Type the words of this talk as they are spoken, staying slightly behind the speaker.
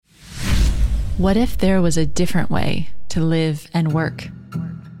What if there was a different way to live and work?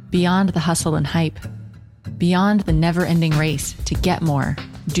 Beyond the hustle and hype, beyond the never-ending race to get more,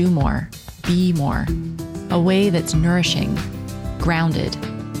 do more, be more. A way that's nourishing, grounded,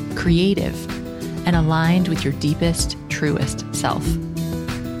 creative, and aligned with your deepest, truest self.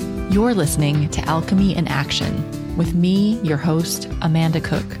 You're listening to Alchemy in Action with me, your host, Amanda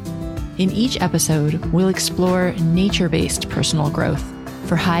Cook. In each episode, we'll explore nature-based personal growth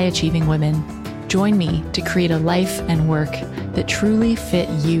for high-achieving women. Join me to create a life and work that truly fit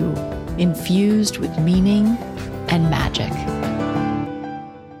you, infused with meaning and magic.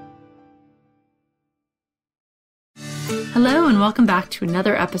 Hello, and welcome back to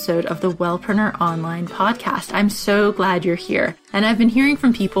another episode of the Wellpreneur Online podcast. I'm so glad you're here. And I've been hearing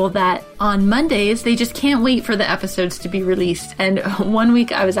from people that on Mondays, they just can't wait for the episodes to be released. And one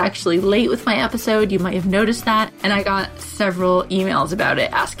week I was actually late with my episode. You might have noticed that. And I got several emails about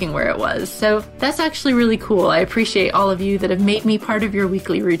it asking where it was. So that's actually really cool. I appreciate all of you that have made me part of your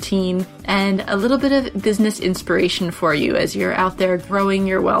weekly routine and a little bit of business inspiration for you as you're out there growing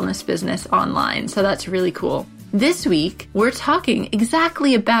your wellness business online. So that's really cool. This week, we're talking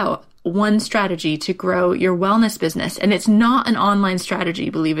exactly about one strategy to grow your wellness business. And it's not an online strategy,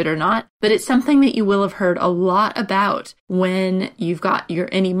 believe it or not, but it's something that you will have heard a lot about when you've got your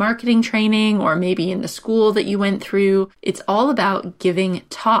any marketing training or maybe in the school that you went through. It's all about giving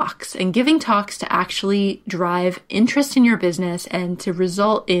talks and giving talks to actually drive interest in your business and to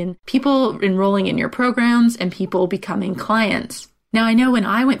result in people enrolling in your programs and people becoming clients. Now, I know when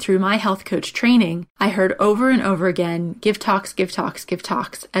I went through my health coach training, I heard over and over again, give talks, give talks, give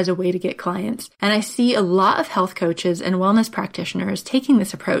talks as a way to get clients. And I see a lot of health coaches and wellness practitioners taking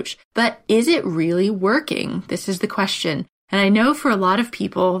this approach. But is it really working? This is the question. And I know for a lot of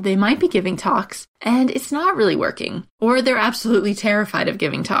people, they might be giving talks and it's not really working, or they're absolutely terrified of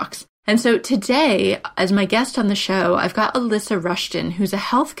giving talks. And so today, as my guest on the show, I've got Alyssa Rushton, who's a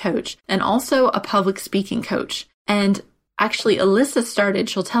health coach and also a public speaking coach. And actually, Alyssa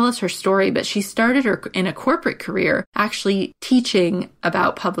she'll tell us her story, but she started her in a corporate career actually teaching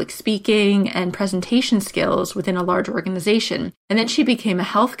about public speaking and presentation skills within a large organization. And then she became a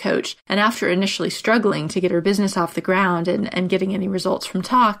health coach. And after initially struggling to get her business off the ground and getting any results from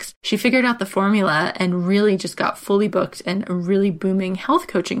talks, she figured out the formula and really just got fully booked and a really booming health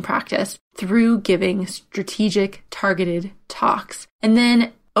coaching practice through giving strategic, targeted talks. And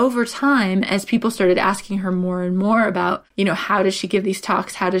then over time, as people started asking her more and more about, how does she give these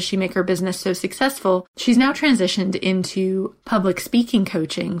talks? How does she make her business so successful? She's now transitioned into public speaking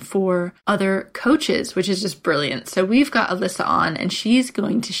coaching for other coaches, which is just brilliant. So we've got Alyssa on and she's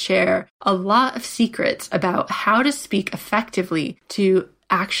going to share a lot of secrets about how to speak effectively to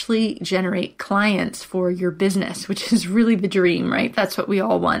actually generate clients for your business, which is really the dream, right? That's what we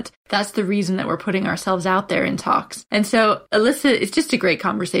all want. That's the reason that we're putting ourselves out there in talks. And so Alyssa is just a great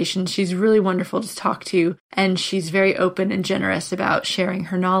conversation. She's really wonderful to talk to, and she's very open and generous about sharing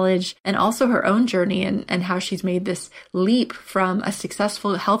her knowledge and also her own journey and how she's made this leap from a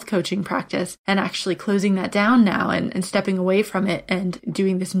successful health coaching practice and actually closing that down now and stepping away from it and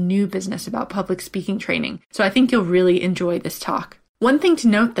doing this new business about public speaking training. So I think you'll really enjoy this talk. One thing to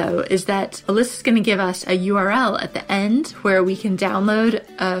note, though, is that Alyssa's going to give us a URL at the end where we can download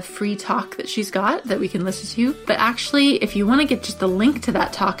a free talk that she's got that we can listen to. But actually, if you want to get just the link to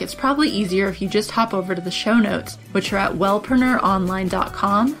that talk, it's probably easier if you just hop over to the show notes, which are at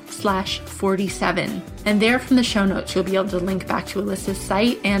wellpreneuronline.com/47. And there from the show notes, you'll be able to link back to Alyssa's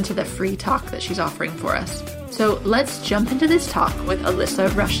site and to the free talk that she's offering for us. So let's jump into this talk with Alyssa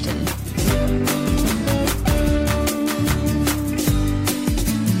Rushton.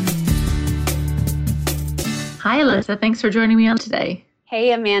 Hi, Alyssa. Thanks for joining me on today.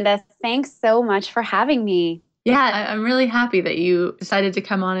 Hey, Amanda. Thanks so much for having me. Yeah, I'm really happy that you decided to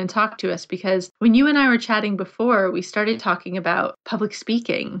come on and talk to us because when you and I were chatting before, we started talking about public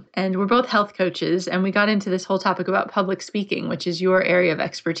speaking, and we're both health coaches, and we got into this whole topic about public speaking, which is your area of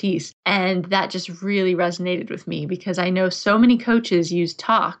expertise. And that just really resonated with me because I know so many coaches use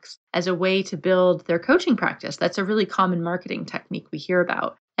talks as a way to build their coaching practice. That's a really common marketing technique we hear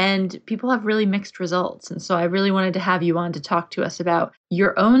about. And people have really mixed results. And so I really wanted to have you on to talk to us about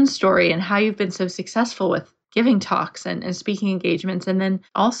your own story and how you've been so successful with giving talks and speaking engagements. And then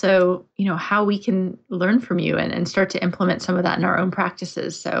also, how we can learn from you and start to implement some of that in our own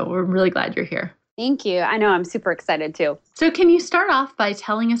practices. So we're really glad you're here. Thank you. I know I'm super excited too. So can you start off by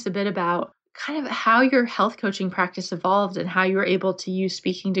telling us a bit about kind of how your health coaching practice evolved and how you were able to use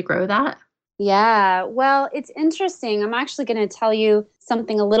speaking to grow that? Yeah, well, it's interesting. I'm actually going to tell you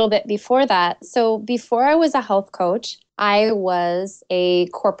something a little bit before that. So, before I was a health coach, I was a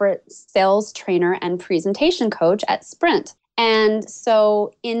corporate sales trainer and presentation coach at Sprint. And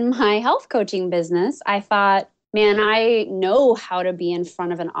so, in my health coaching business, I thought, man, I know how to be in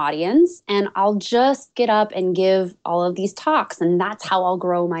front of an audience, and I'll just get up and give all of these talks, and that's how I'll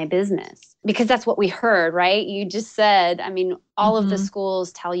grow my business. Because that's what we heard, right? You just said, I mean, all of the Mm-hmm.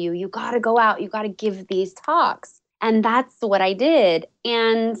 schools tell you, you got to go out, you got to give these talks. And that's what I did.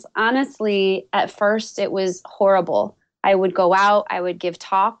 And honestly, at first, it was horrible. I would go out, I would give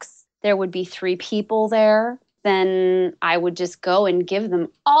talks. There would be three people there. Then I would just go and give them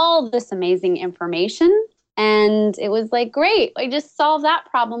all this amazing information. And it was like, great, I just solved that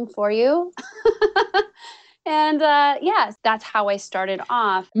problem for you. And yes, that's how I started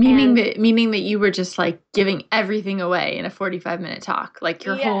off. Meaning And that you were just like giving everything away in a 45-minute talk, like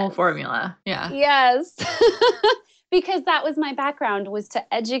your whole yes, formula. Yeah. yes, because that was my background, was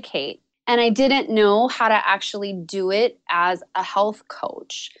to educate. And I didn't know how to actually do it as a health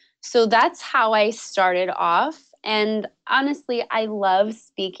coach. So that's how I started off. And honestly, I love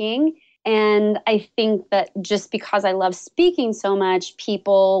speaking. And I think that just because I love speaking so much,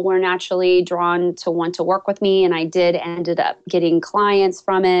 people were naturally drawn to want to work with me. And I did ended up getting clients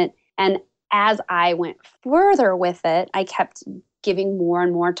from it. And as I went further with it, I kept giving more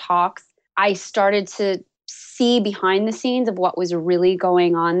and more talks. I started to see behind the scenes of what was really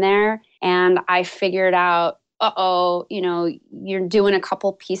going on there. And I figured out, uh-oh, you're doing a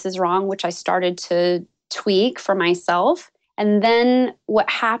couple pieces wrong, which I started to tweak for myself. And then what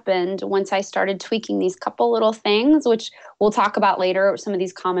happened once I started tweaking these couple little things, which we'll talk about later, some of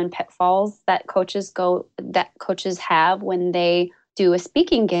these common pitfalls that coaches have when they do a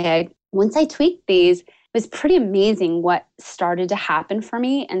speaking gig. Once I tweaked these, it was pretty amazing what started to happen for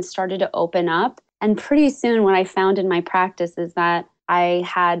me and started to open up. And pretty soon what I found in my practice is that I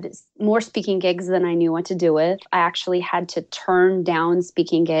had more speaking gigs than I knew what to do with. I actually had to turn down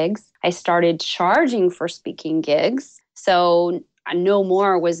speaking gigs. I started charging for speaking gigs. So no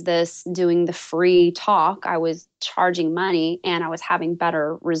more was this doing the free talk. I was charging money and I was having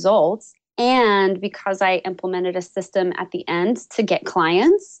better results. And because I implemented a system at the end to get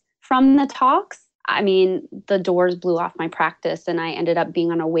clients from the talks, I mean, the doors blew off my practice and I ended up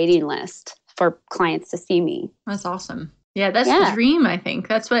being on a waiting list for clients to see me. That's awesome. Yeah, that's the Yeah. dream, I think.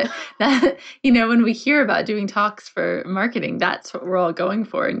 That's what when we hear about doing talks for marketing, that's what we're all going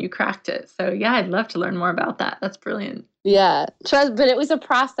for, and you cracked it. So yeah, I'd love to learn more about that. That's brilliant. Yeah. But it was a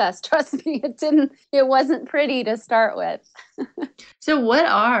process. Trust me, it wasn't pretty to start with. So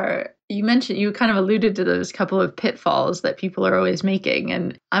you kind of alluded to those couple of pitfalls that people are always making.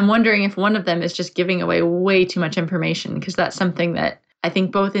 And I'm wondering if one of them is just giving away way too much information, because that's something that I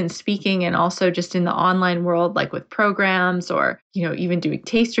think both in speaking and also just in the online world, like with programs or, even doing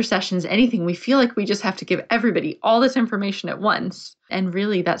taster sessions, anything, we feel like we just have to give everybody all this information at once. And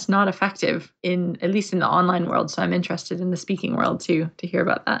really that's not effective at least in the online world. So I'm interested in the speaking world too, to hear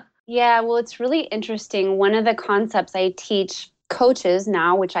about that. Yeah, well, it's really interesting. One of the concepts I teach coaches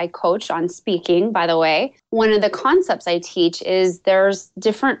now, which I coach on speaking, by the way, one of the concepts I teach is there's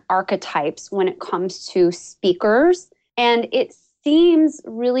different archetypes when it comes to speakers. And it seems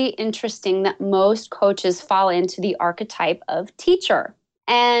really interesting that most coaches fall into the archetype of teacher.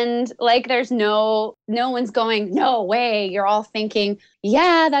 And like there's no one's going, no way. You're all thinking,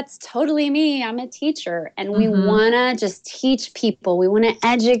 yeah, that's totally me. I'm a teacher. And we want to just teach people. We want to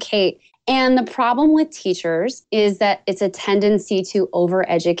educate. And the problem with teachers is that it's a tendency to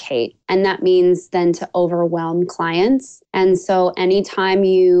overeducate. And that means then to overwhelm clients. And so anytime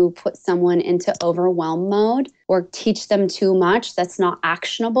you put someone into overwhelm mode or teach them too much that's not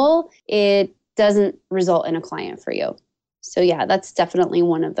actionable, it doesn't result in a client for you. So yeah, that's definitely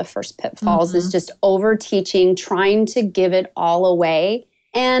one of the first pitfalls is just over teaching, trying to give it all away.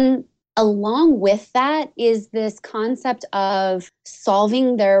 And along with that is this concept of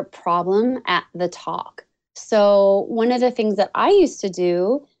solving their problem at the talk. So one of the things that I used to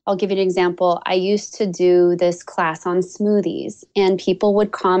do, I'll give you an example. I used to do this class on smoothies, and people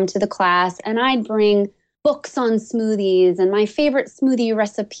would come to the class and I'd bring books on smoothies and my favorite smoothie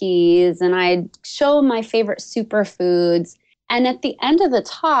recipes, and I'd show my favorite superfoods. And at the end of the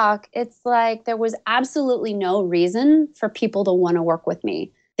talk, it's like there was absolutely no reason for people to want to work with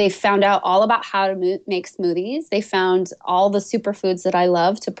me. They found out all about how to make smoothies. They found all the superfoods that I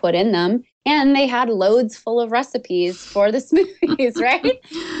love to put in them. And they had loads full of recipes for the smoothies, right?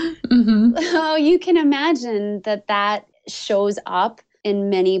 So you can imagine that shows up in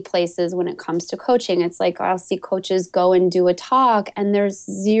many places when it comes to coaching. It's like I'll see coaches go and do a talk and there's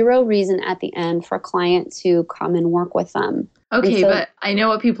zero reason at the end for a client to come and work with them. Okay, but I know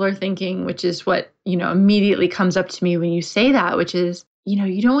what people are thinking, which is what, immediately comes up to me when you say that, which is,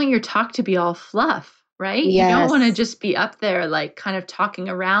 you don't want your talk to be all fluff, right? Yes. You don't want to just be up there like kind of talking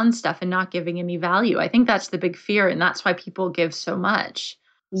around stuff and not giving any value. I think that's the big fear, and that's why people give so much.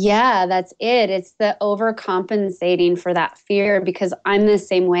 Yeah, that's it. It's the overcompensating for that fear, because I'm the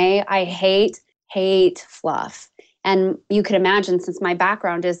same way. I hate fluff. And you can imagine, since my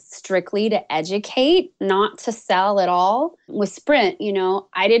background is strictly to educate, not to sell at all, with Sprint,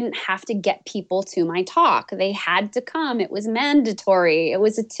 I didn't have to get people to my talk. They had to come. It was mandatory. It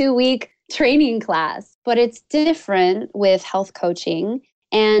was a 2-week training class. But it's different with health coaching.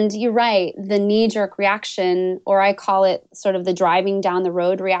 And you're right, the knee-jerk reaction, or I call it sort of the driving down the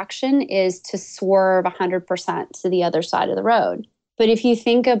road reaction, is to swerve 100% to the other side of the road. But if you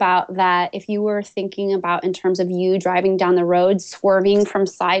think about that, if you were thinking about in terms of you driving down the road, swerving from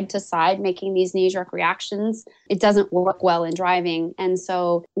side to side, making these knee-jerk reactions, it doesn't work well in driving. And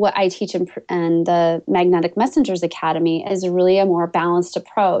so what I teach in the Magnetic Messengers Academy is really a more balanced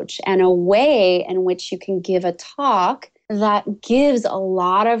approach and a way in which you can give a talk that gives a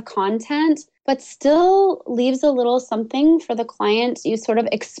lot of content, but still leaves a little something for the client. You sort of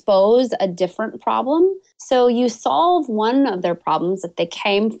expose a different problem. So you solve one of their problems that they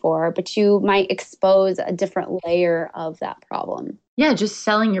came for, but you might expose a different layer of that problem. Yeah, just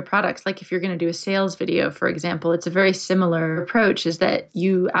selling your products. Like if you're going to do a sales video, for example, it's a very similar approach, is that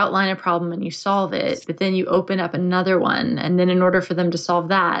you outline a problem and you solve it, but then you open up another one. And then in order for them to solve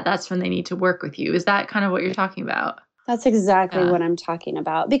that, that's when they need to work with you. Is that kind of what you're talking about? That's exactly what I'm talking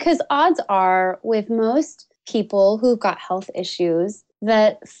about. Because odds are, with most people who've got health issues,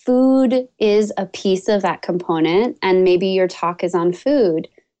 that food is a piece of that component. And maybe your talk is on food.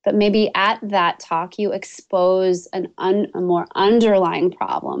 But maybe at that talk, you expose a more underlying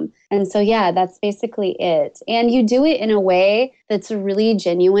problem. And so, yeah, that's basically it. And you do it in a way that's really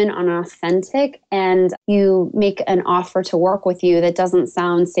genuine and authentic. And you make an offer to work with you that doesn't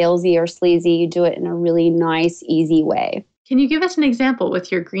sound salesy or sleazy. You do it in a really nice, easy way. Can you give us an example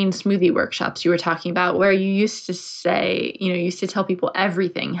with your green smoothie workshops you were talking about, where you used to say, you used to tell people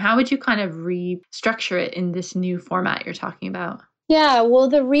everything? How would you kind of restructure it in this new format you're talking about? Yeah, well,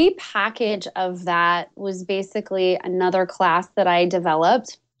 the repackage of that was basically another class that I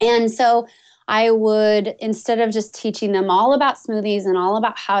developed. And so I would, instead of just teaching them all about smoothies and all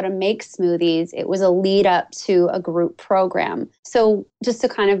about how to make smoothies, it was a lead up to a group program. So just to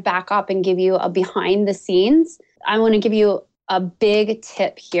kind of back up and give you a behind the scenes, I want to give you a big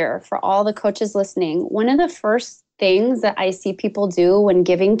tip here for all the coaches listening. One of the first things that I see people do when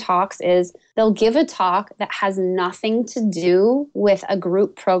giving talks is they'll give a talk that has nothing to do with a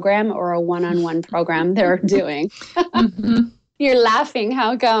group program or a one-on-one program they're doing. Mm-hmm. You're laughing.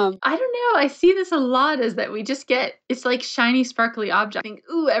 How come? I don't know. I see this a lot, is that we just get, it's like shiny, sparkly object. I think,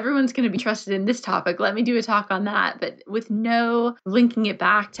 ooh, everyone's going to be interested in this topic. Let me do a talk on that. But with no linking it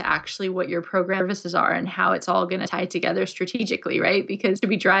back to actually what your program services are and how it's all going to tie together strategically, right? Because to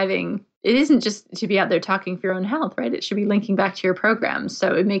be driving, it isn't just to be out there talking for your own health, right? It should be linking back to your programs.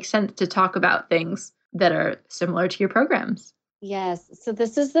 So it makes sense to talk about things that are similar to your programs. Yes. So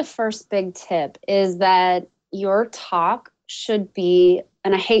this is the first big tip, is that your talk should be,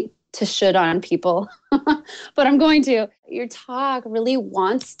 and I hate to should on people, but I'm going to, your talk really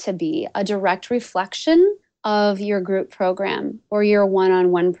wants to be a direct reflection of your group program or your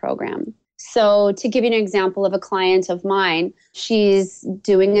one-on-one program. So to give you an example of a client of mine, she's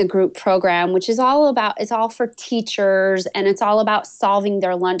doing a group program, which is it's all for teachers, and it's all about solving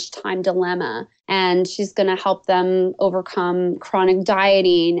their lunchtime dilemma. And she's going to help them overcome chronic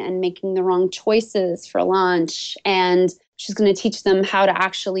dieting and making the wrong choices for lunch. And she's going to teach them how to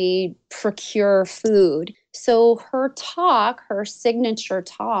actually procure food. So her talk, her signature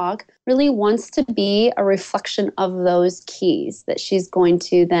talk, really wants to be a reflection of those keys that she's going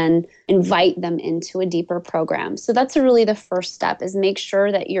to then invite them into a deeper program. So that's really the first step, is make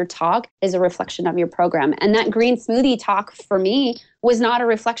sure that your talk is a reflection of your program. And that green smoothie talk for me was not a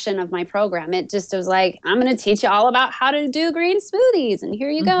reflection of my program. It just was like, I'm going to teach you all about how to do green smoothies, and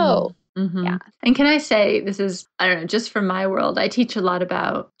here you go. Mm-hmm. Yeah. And can I say, this is, I don't know, just from my world, I teach a lot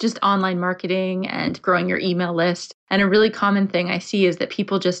about just online marketing and growing your email list. And a really common thing I see is that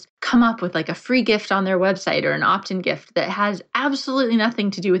people just come up with like a free gift on their website or an opt-in gift that has absolutely nothing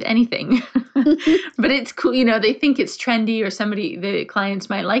to do with anything. But it's cool. They think it's trendy, or the clients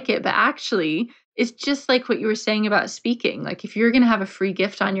might like it, but actually it's just like what you were saying about speaking. Like if you're going to have a free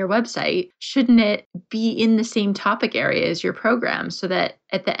gift on your website, shouldn't it be in the same topic area as your program so that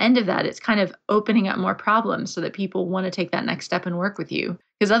at the end of that, it's kind of opening up more problems so that people want to take that next step and work with you?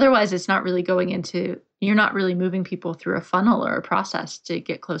 Because otherwise it's not really you're not really moving people through a funnel or a process to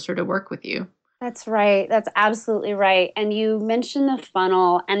get closer to work with you. That's right. That's absolutely right. And you mentioned the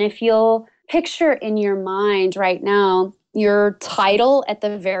funnel. And if you'll picture in your mind right now, your title at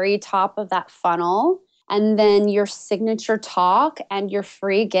the very top of that funnel, and then your signature talk and your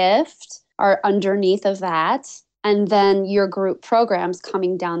free gift are underneath of that. And then your group programs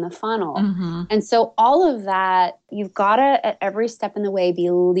coming down the funnel. Mm-hmm. And so all of that, you've got to, at every step in the way,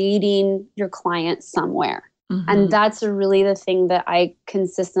 be leading your client somewhere. Mm-hmm. And that's really the thing that I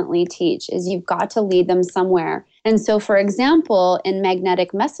consistently teach is you've got to lead them somewhere. And so, for example, in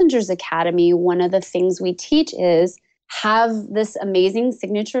Magnetic Messengers Academy, one of the things we teach is have this amazing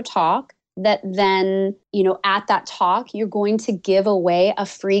signature talk that then, at that talk, you're going to give away a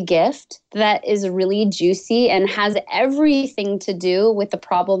free gift that is really juicy and has everything to do with the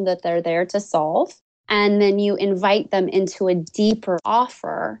problem that they're there to solve. And then you invite them into a deeper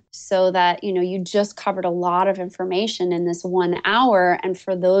offer so that, you just covered a lot of information in this 1 hour. And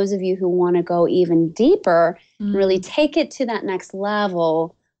for those of you who want to go even deeper, really take it to that next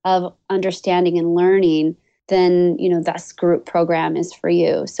level of understanding and learning, then, this group program is for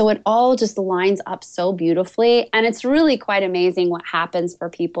you. So it all just lines up so beautifully. And it's really quite amazing what happens for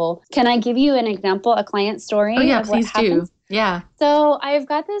people. Can I give you an example, a client story? Oh, yeah, please do. Yeah. So I've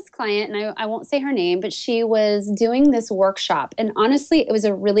got this client, and I won't say her name, but she was doing this workshop. And honestly, it was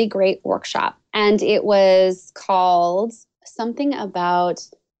a really great workshop. And it was called something about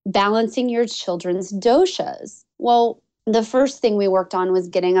balancing your children's doshas. Well, the first thing we worked on was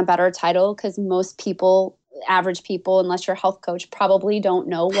getting a better title because most people, average people, unless you're a health coach, probably don't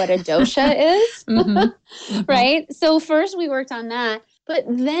know what a dosha is, mm-hmm. Right? So first we worked on that. But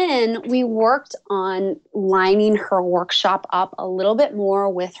then we worked on lining her workshop up a little bit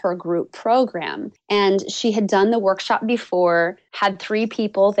more with her group program. And she had done the workshop before, had 3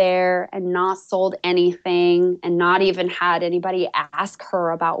 people there and not sold anything and not even had anybody ask her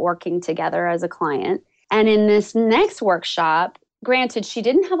about working together as a client. And in this next workshop, granted, she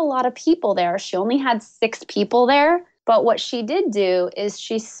didn't have a lot of people there. She only had 6 people there. But what she did do is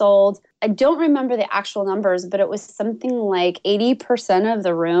she sold, I don't remember the actual numbers, but it was something like 80% of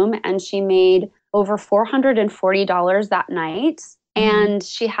the room. And she made over $440 that night. Mm-hmm. And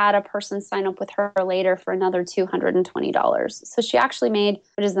she had a person sign up with her later for another $220. So she actually made,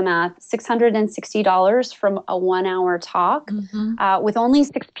 what is the math, $660 from a 1-hour talk with only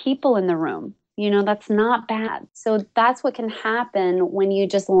 6 people in the room. That's not bad. So that's what can happen when you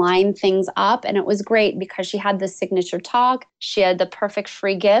just line things up. And it was great because she had the signature talk. She had the perfect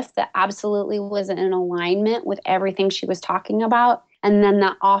free gift that absolutely was in alignment with everything she was talking about. And then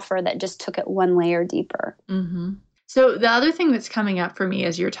that offer that just took it one layer deeper. Mm-hmm. So the other thing that's coming up for me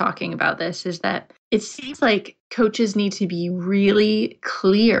as you're talking about this is that it seems like coaches need to be really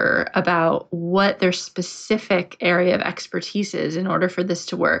clear about what their specific area of expertise is in order for this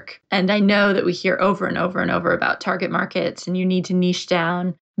to work. And I know that we hear over and over and over about target markets and you need to niche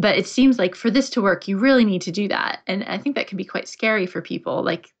down. But it seems like for this to work, you really need to do that. And I think that can be quite scary for people.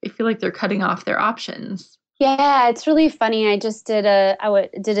 Like they feel like they're cutting off their options. Yeah, it's really funny. I just did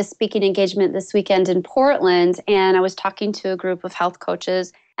a speaking engagement this weekend in Portland, and I was talking to a group of health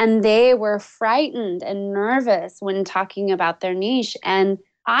coaches, and they were frightened and nervous when talking about their niche. And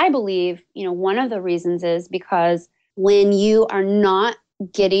I believe, one of the reasons is because when you are not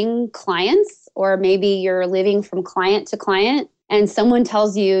getting clients, or maybe you're living from client to client, and someone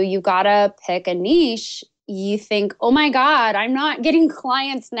tells you you gotta pick a niche, you think, oh my God, I'm not getting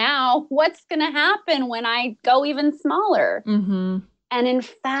clients now. What's going to happen when I go even smaller? Mm-hmm. And in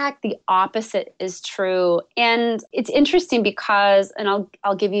fact, the opposite is true. And it's interesting because, and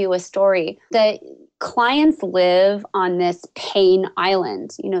I'll give you a story, that clients live on this pain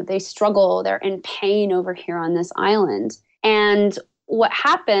island. They struggle. They're in pain over here on this island. And what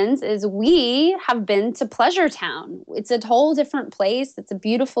happens is we have been to Pleasure Town. It's a whole different place. It's a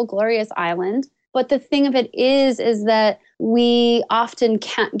beautiful, glorious island. But the thing of it is that we often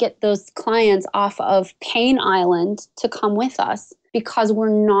can't get those clients off of Pain Island to come with us because we're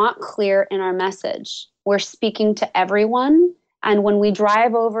not clear in our message. We're speaking to everyone. And when we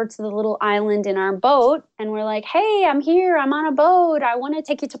drive over to the little island in our boat and we're like, hey, I'm here, I'm on a boat, I want to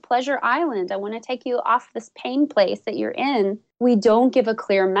take you to Pleasure Island, I want to take you off this pain place that you're in, we don't give a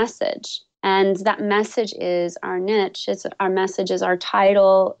clear message. And that message is our niche. Our message is our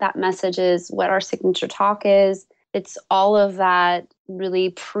title. That message is what our signature talk is. It's all of that really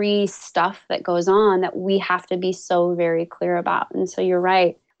pre-stuff that goes on that we have to be so very clear about. And so you're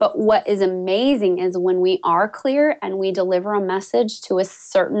right. But what is amazing is when we are clear and we deliver a message to a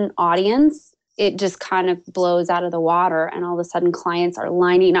certain audience, it just kind of blows out of the water, and all of a sudden clients are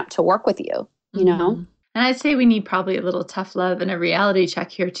lining up to work with you, you know? And I'd say we need probably a little tough love and a reality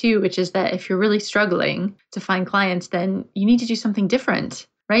check here too, which is that if you're really struggling to find clients, then you need to do something different,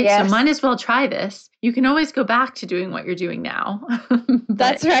 right? Yes. So might as well try this. You can always go back to doing what you're doing now.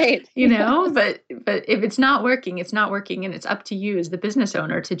 That's right. But if it's not working, it's not working. And it's up to you as the business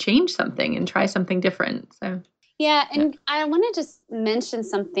owner to change something and try something different. So yeah. And I want to just mention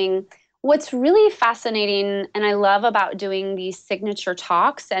something. What's really fascinating and I love about doing these signature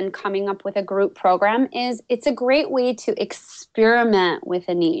talks and coming up with a group program is it's a great way to experiment with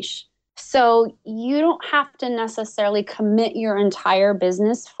a niche. So you don't have to necessarily commit your entire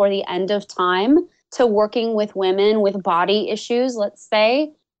business for the end of time to working with women with body issues, let's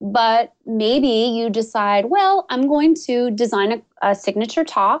say. But maybe you decide, well, I'm going to design a signature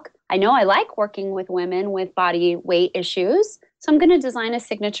talk. I know I like working with women with body weight issues. So I'm going to design a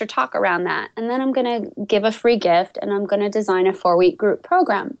signature talk around that. And then I'm going to give a free gift and I'm going to design a 4-week group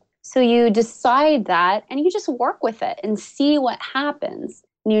program. So you decide that and you just work with it and see what happens.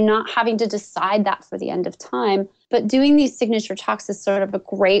 And you're not having to decide that for the end of time. But doing these signature talks is sort of a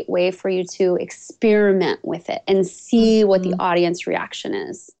great way for you to experiment with it and see what the audience reaction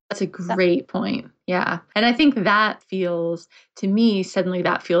is. That's a great point. Yeah. And I think that feels, to me, suddenly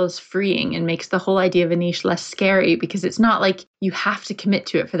that feels freeing and makes the whole idea of a niche less scary because it's not like you have to commit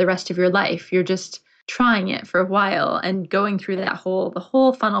to it for the rest of your life. You're just trying it for a while and going through the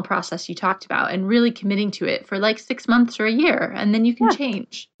whole funnel process you talked about and really committing to it for like 6 months or a year. And then you can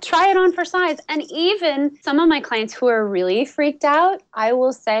change. Try it on for size. And even some of my clients who are really freaked out, I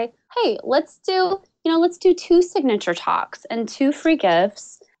will say, hey, let's do 2 signature talks and 2 free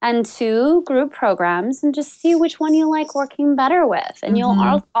gifts and 2 group programs and just see which one you like working better with. And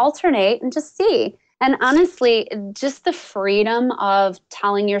you'll alternate and just see. And honestly, just the freedom of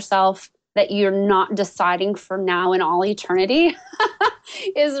telling yourself that you're not deciding for now and all eternity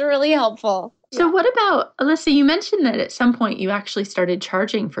is really helpful. So what about, Alyssa, you mentioned that at some point you actually started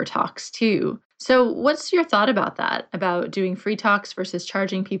charging for talks too. So what's your thought about that, about doing free talks versus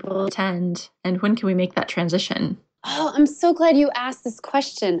charging people to attend? And when can we make that transition? Oh, I'm so glad you asked this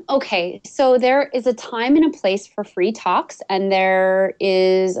question. Okay, so there is a time and a place for free talks, and there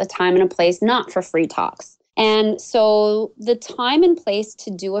is a time and a place not for free talks. And so the time and place to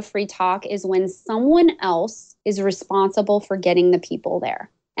do a free talk is when someone else is responsible for getting the people there.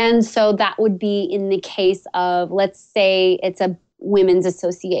 And so that would be in the case of, let's say it's a women's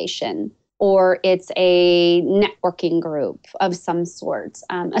association or it's a networking group of some sort.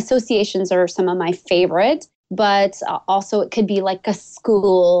 Associations are some of my favorite, but also it could be like a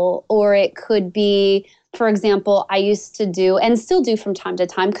school, or it could be, for example, I used to do and still do from time to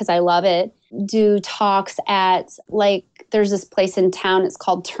time because I love it, do talks at, like, there's this place in town, it's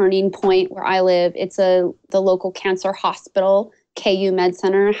called Turning Point where I live. It's the local cancer hospital. KU Med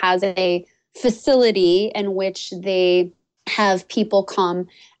Center has a facility in which they have people come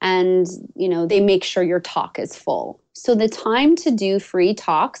and, they make sure your talk is full. So the time to do free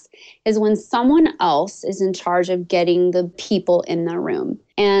talks is when someone else is in charge of getting the people in the room.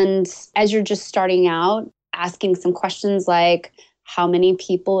 And as you're just starting out, asking some questions like, how many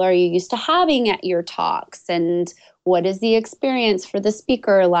people are you used to having at your talks? And what is the experience for the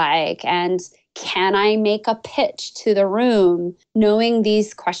speaker like? And can I make a pitch to the room? Knowing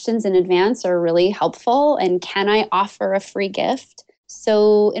these questions in advance are really helpful. And can I offer a free gift?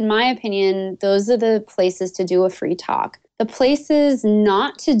 So in my opinion, those are the places to do a free talk. The places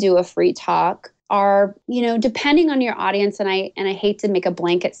not to do a free talk are, depending on your audience, and I hate to make a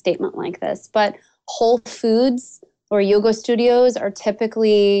blanket statement like this, but Whole Foods or yoga studios are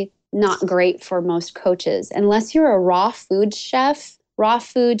typically not great for most coaches. Unless you're a raw food chef,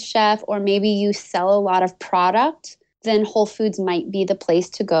 or maybe you sell a lot of product, then Whole Foods might be the place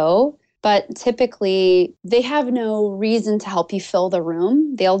to go. But typically, they have no reason to help you fill the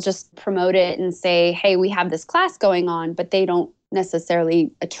room. They'll just promote it and say, hey, we have this class going on, but they don't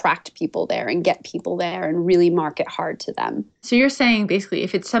necessarily attract people there and get people there and really market hard to them. So you're saying basically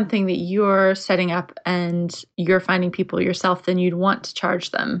if it's something that you're setting up and you're finding people yourself, then you'd want to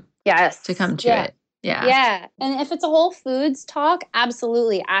charge them to come to it. Yeah. And if it's a Whole Foods talk,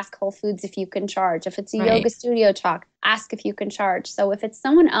 absolutely ask Whole Foods if you can charge. If it's a yoga studio talk, ask if you can charge. So if it's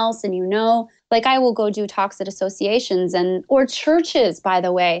someone else and like I will go do talks at associations or churches, by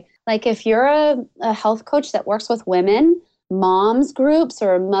the way. Like if you're a health coach that works with women, moms groups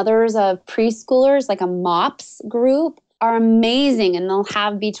or mothers of preschoolers, like a MOPS group, are amazing. And they'll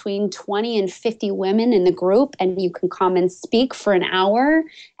have between 20 and 50 women in the group, and you can come and speak for an hour,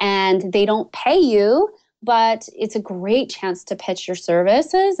 and they don't pay you, but it's a great chance to pitch your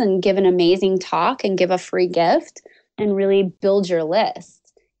services and give an amazing talk and give a free gift and really build your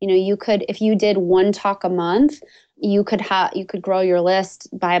list. You could, if you did one talk a month, you could grow your list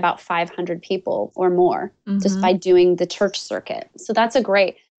by about 500 people or more just by doing the church circuit. So that's a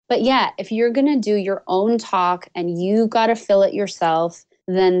great. But yeah, if you're going to do your own talk and you got to fill it yourself,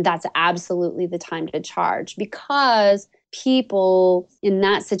 then that's absolutely the time to charge, because people in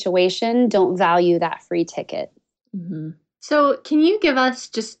that situation don't value that free ticket. Mm-hmm. So can you give us,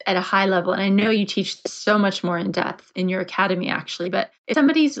 just at a high level, and I know you teach so much more in depth in your academy actually, but if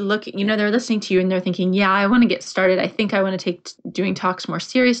somebody's looking, they're listening to you and they're thinking, yeah, I want to get started. I think I want to take doing talks more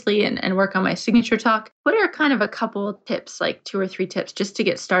seriously and work on my signature talk. What are kind of a couple tips, like 2 or 3 tips, just to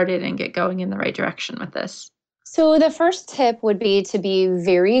get started and get going in the right direction with this? So the first tip would be to be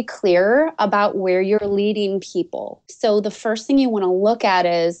very clear about where you're leading people. So the first thing you want to look at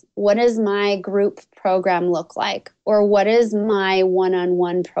is, what does my group program look like? Or what does my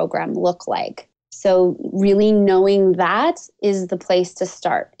one-on-one program look like? So really knowing that is the place to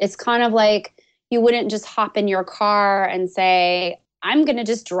start. It's kind of like you wouldn't just hop in your car and say, I'm going to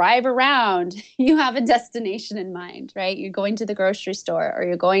just drive around. You have a destination in mind, right? You're going to the grocery store, or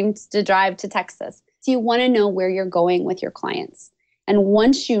you're going to drive to Texas. So you want to know where you're going with your clients. And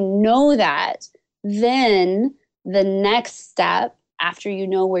once you know that, then the next step after you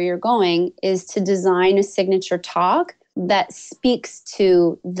know where you're going is to design a signature talk that speaks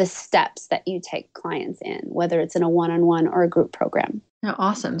to the steps that you take clients in, whether it's in a one-on-one or a group program. Oh,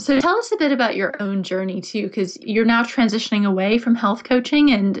 awesome. So tell us a bit about your own journey too, because you're now transitioning away from health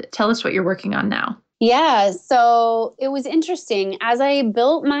coaching, and tell us what you're working on now. Yeah, so it was interesting. As I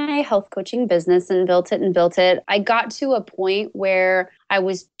built my health coaching business and built it, I got to a point where I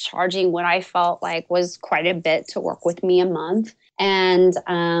was charging what I felt like was quite a bit to work with me a month, and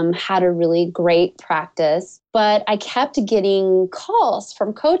had a really great practice. But I kept getting calls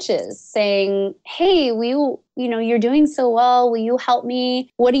from coaches saying, hey, you're doing so well. Will you help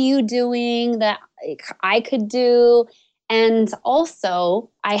me? What are you doing that I could do? And also,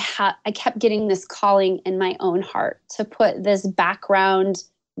 I kept getting this calling in my own heart to put this background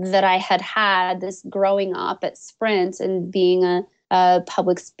that I had, this growing up at Sprint and being a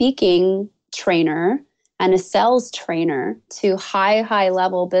public speaking trainer and a sales trainer to high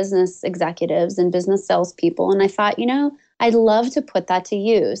level business executives and business salespeople. And I thought, I'd love to put that to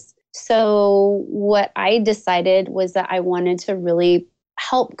use. So what I decided was that I wanted to really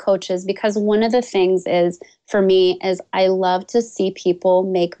help coaches, because one of the things for me is I love to see people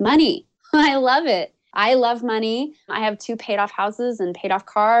make money. I love it. I love money. I have 2 paid off houses and paid off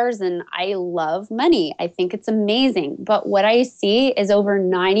cars, and I love money. I think it's amazing. But what I see is over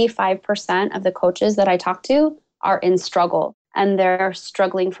 95% of the coaches that I talk to are in struggle, and they're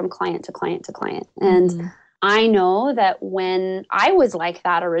struggling from client to client to client. And I know that when I was like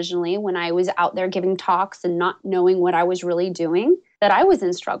that originally, when I was out there giving talks and not knowing what I was really doing, that I was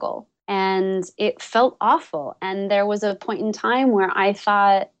in struggle, and it felt awful. And there was a point in time where I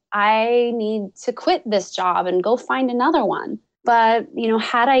thought, I need to quit this job and go find another one. But,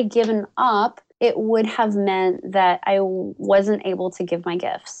 had I given up, it would have meant that I wasn't able to give my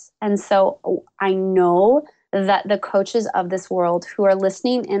gifts. And so I know that the coaches of this world who are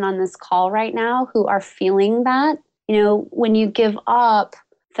listening in on this call right now, who are feeling that, when you give up,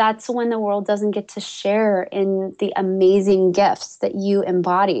 that's when the world doesn't get to share in the amazing gifts that you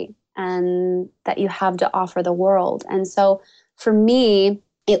embody and that you have to offer the world. And so for me,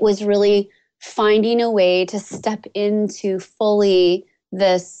 it was really finding a way to step into fully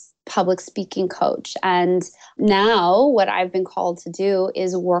this public speaking coach. And now what I've been called to do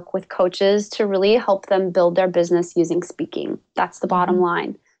is work with coaches to really help them build their business using speaking. That's the bottom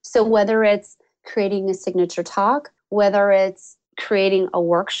line. So whether it's creating a signature talk, whether it's creating a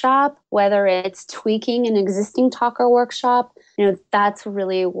workshop, whether it's tweaking an existing talk or workshop, that's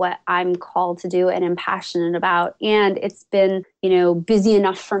really what I'm called to do and am passionate about. And it's been, busy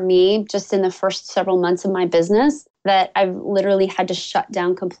enough for me just in the first several months of my business that I've literally had to shut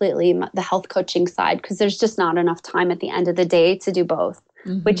down completely the health coaching side, because there's just not enough time at the end of the day to do both,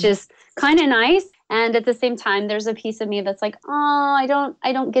 which is kind of nice. And at the same time, there's a piece of me that's like, oh,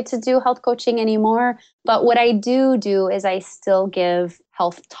 I don't get to do health coaching anymore. But what I do is I still give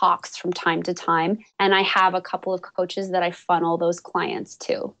health talks from time to time. And I have a couple of coaches that I funnel those clients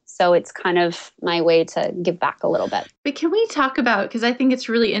to. So it's kind of my way to give back a little bit. But can we talk about, because I think it's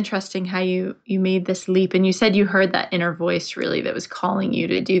really interesting how you made this leap, and you said you heard that inner voice really that was calling you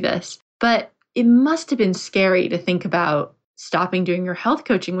to do this. But it must have been scary to think about stopping doing your health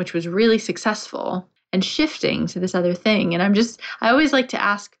coaching, which was really successful, and shifting to this other thing. And I always like to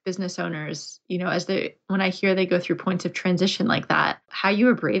ask business owners, when I hear they go through points of transition like that, how you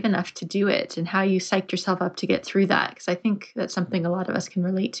were brave enough to do it and how you psyched yourself up to get through that. Because I think that's something a lot of us can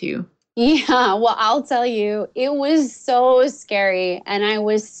relate to. Yeah, well, I'll tell you, it was so scary and I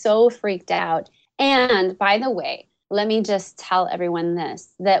was so freaked out. And by the way, let me just tell everyone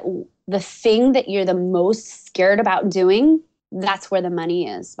this, that the thing that you're the most scared about doing, that's where the money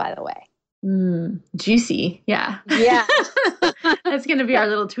is, by the way. Juicy. Yeah. Yeah. That's going to be our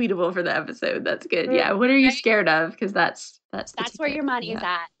little tweetable for the episode. That's good. Yeah. What are you scared of? Because that's where your money's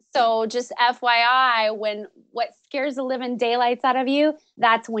at. So just FYI, when what scares the living daylights out of you,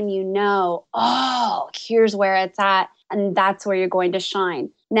 that's when you know, oh, here's where it's at. And that's where you're going to shine.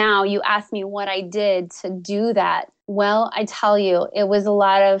 Now, you asked me what I did to do that. Well, I tell you, it was a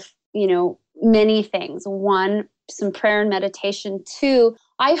lot of, many things. One, some prayer and meditation. Two,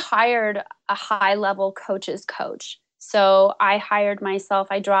 I hired a high-level coach's coach. So I hired myself.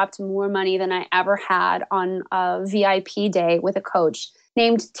 I dropped more money than I ever had on a VIP day with a coach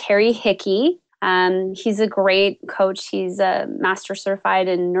named Terry Hickey. He's a great coach. He's a master certified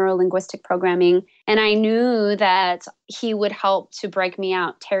in neuro-linguistic programming. And I knew that he would help to break me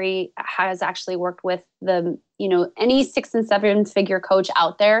out. Terry has actually worked with any 6 and 7 figure coach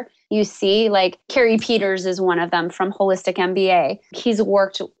out there. You see, like Carrie Peters is one of them from Holistic MBA. He's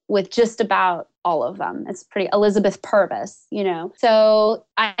worked with just about all of them. It's pretty Elizabeth Purvis, So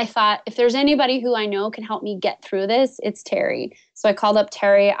I thought, if there's anybody who I know can help me get through this, it's Terry. So I called up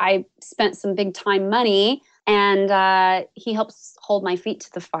Terry. I spent some big time money, and he helps hold my feet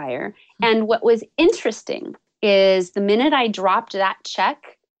to the fire. And what was interesting is the minute I dropped that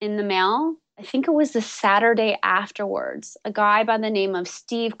check in the mail, I think it was the Saturday afterwards, a guy by the name of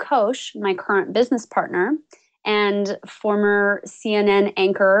Steve Koch, my current business partner, and former CNN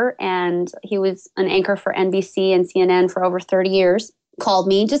anchor, and he was an anchor for NBC and CNN for over 30 years, called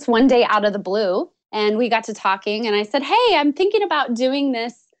me just one day out of the blue. And we got to talking, and I said, hey, I'm thinking about doing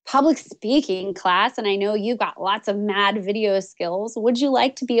this public speaking class, and I know you've got lots of mad video skills. Would you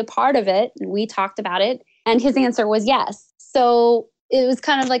like to be a part of it? And we talked about it, and his answer was yes. So it was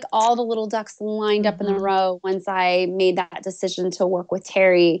kind of like all the little ducks lined up in a row once I made that decision to work with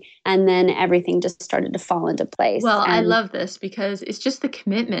Terry, and then everything just started to fall into place. Well, I love this because it's just the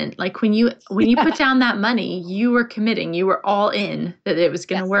commitment. Like when you put down that money, you were committing, you were all in that it was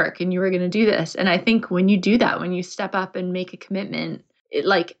going to work and you were going to do this. And I think when you do that, when you step up and make a commitment,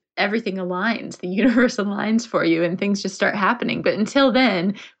 everything aligns, the universe aligns for you and things just start happening. But until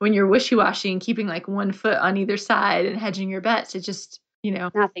then, when you're wishy-washy and keeping like one foot on either side and hedging your bets, it just,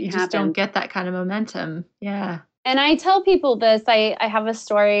 nothing you just don't get that kind of momentum. Yeah. And I tell people this, I have a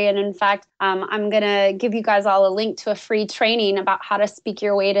story. And in fact, I'm going to give you guys all a link to a free training about how to speak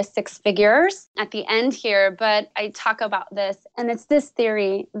your way to 6 figures at the end here. But I talk about this, and it's this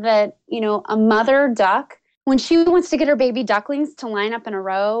theory that, a mother duck, when she wants to get her baby ducklings to line up in a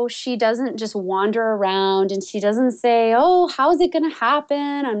row, she doesn't just wander around and she doesn't say, oh, how's it going to happen?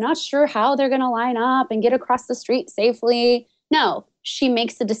 I'm not sure how they're going to line up and get across the street safely. No, she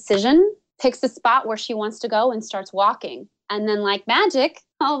makes a decision, picks a spot where she wants to go and starts walking. And then like magic,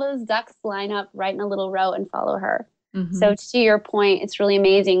 all those ducks line up right in a little row and follow her. Mm-hmm. So to your point, it's really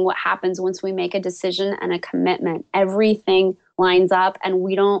amazing what happens once we make a decision and a commitment. Everything lines up and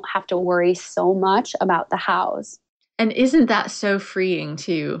we don't have to worry so much about the hows. And isn't that so freeing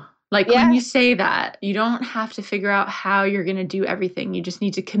too? Like when you say that, you don't have to figure out how you're going to do everything. You just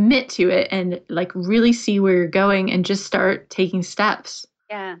need to commit to it and like really see where you're going and just start taking steps.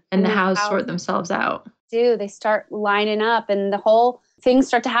 Yeah. And the hows sort themselves out. They start lining up and the whole things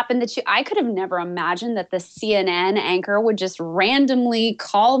start to happen that I could have never imagined that the CNN anchor would just randomly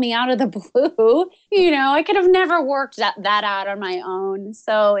call me out of the blue. I could have never worked that out on my own.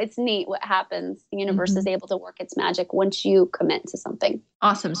 So it's neat what happens. The universe is able to work its magic once you commit to something.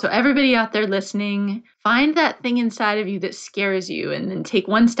 Awesome. So everybody out there listening, find that thing inside of you that scares you and then take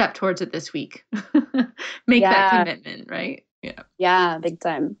one step towards it this week. Make that commitment, right? Yeah. Yeah, big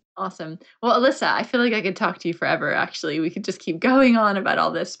time. Awesome. Well, Alyssa, I feel like I could talk to you forever, actually. We could just keep going on about all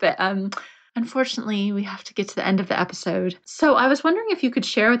this, but unfortunately, we have to get to the end of the episode. So I was wondering if you could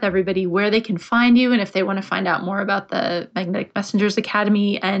share with everybody where they can find you and if they want to find out more about the Magnetic Messengers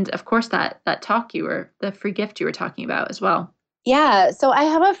Academy and, of course, that talk the free gift you were talking about as well. Yeah, so I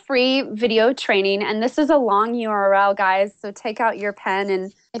have a free video training, and this is a long URL, guys. So take out your pen,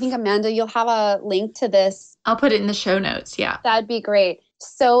 and I think, Amanda, you'll have a link to this. I'll put it in the show notes. Yeah. That'd be great.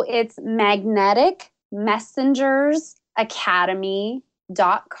 So it's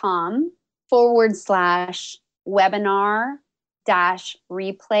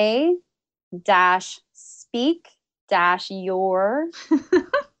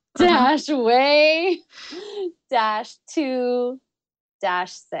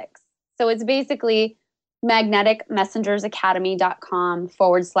So it's basically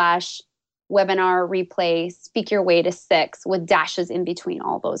magnetic-messengersacademy.com/webinar replay, speak your way to 6 with dashes in between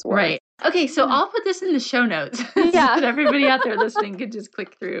all those words. Right. Okay, so I'll put this in the show notes so that everybody out there listening could just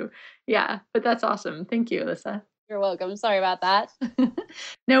click through. Yeah, but that's awesome. Thank you, Alyssa. You're welcome. Sorry about that.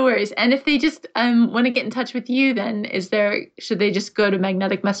 No worries. And if they just want to get in touch with you, then should they just go to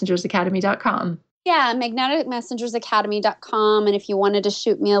magneticmessengersacademy.com? Yeah, magneticmessengersacademy.com. And if you wanted to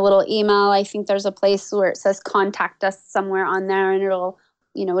shoot me a little email, I think there's a place where it says contact us somewhere on there, and it'll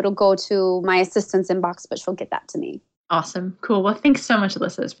go to my assistant's inbox, but she'll get that to me. Awesome. Cool. Well, thanks so much,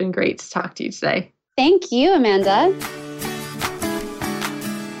 Alyssa. It's been great to talk to you today. Thank you, Amanda.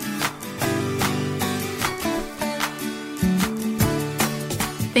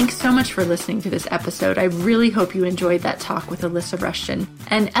 Thanks so much for listening to this episode. I really hope you enjoyed that talk with Alyssa Rushton.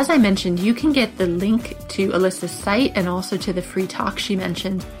 And as I mentioned, you can get the link to Alyssa's site and also to the free talk she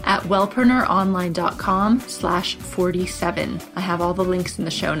mentioned at wellpreneuronline.com/47. I have all the links in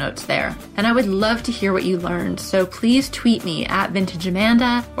the show notes there. And I would love to hear what you learned. So please tweet me at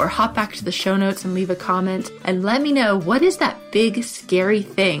VintageAmanda or hop back to the show notes and leave a comment and let me know, what is that big scary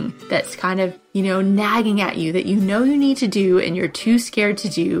thing that's kind of nagging at you that you need to do and you're too scared to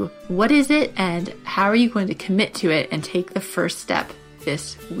do? What is it, and how are you going to commit to it and take the first step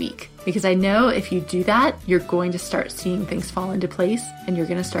this week? Because I know if you do that, you're going to start seeing things fall into place and you're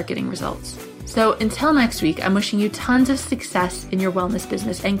going to start getting results. So until next week, I'm wishing you tons of success in your wellness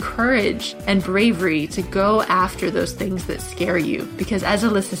business and courage and bravery to go after those things that scare you. Because as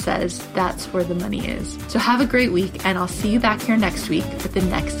Alyssa says, that's where the money is. So have a great week, and I'll see you back here next week with the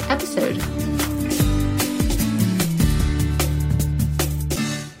next episode.